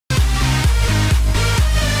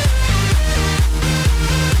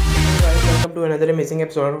to another amazing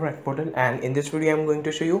episode of Crack Portal, and in this video I'm going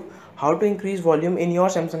to show you how to increase volume in your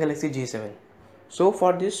Samsung Galaxy J7. So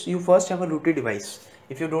for this you first have a rooted device.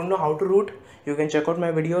 If you don't know how to root, you can check out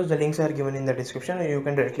my videos, the links are given in the description, and you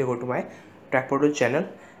can directly go to my Crack Portal channel.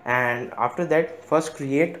 And after that, first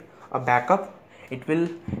create a backup. It will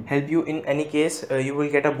help you in any case you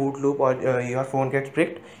will get a boot loop or your phone gets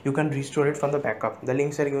bricked. You can restore it from the backup. The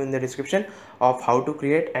links are given in the description of how to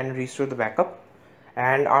create and restore the backup.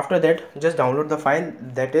 And after that, just download the file,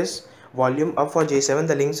 that is volume up for J7.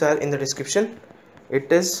 The links are in the description. It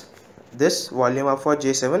is this volume up for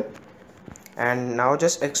J7, and now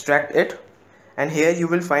just extract it, and here you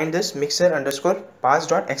will find this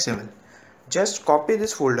mixer_pass.xml. just copy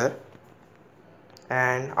this folder,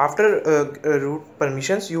 and after root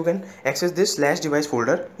permissions you can access this /device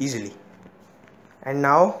folder easily. And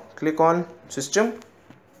now click on system.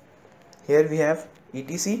 Here we have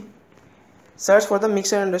etc. Search for the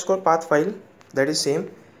mixer_path file, that is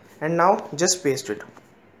same, and now just paste it.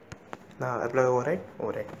 Now apply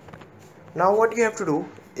override. Now what you have to do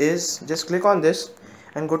is just click on this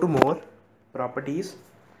and go to more properties,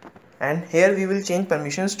 and here we will change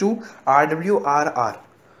permissions to RWRR.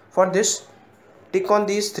 For this, tick on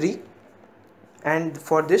these three, and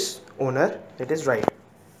for this owner, that is right,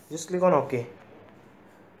 just click on OK.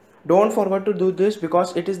 Don't forget to do this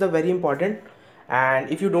because it is the very important, and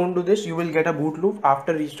if you don't do this you will get a boot loop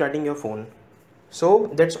after restarting your phone. So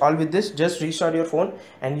that's all with this. Just restart your phone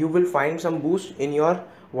and you will find some boost in your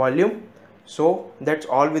volume. So that's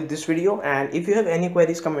all with this video, and if you have any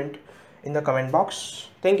queries, comment in the comment box.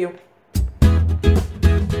 Thank you.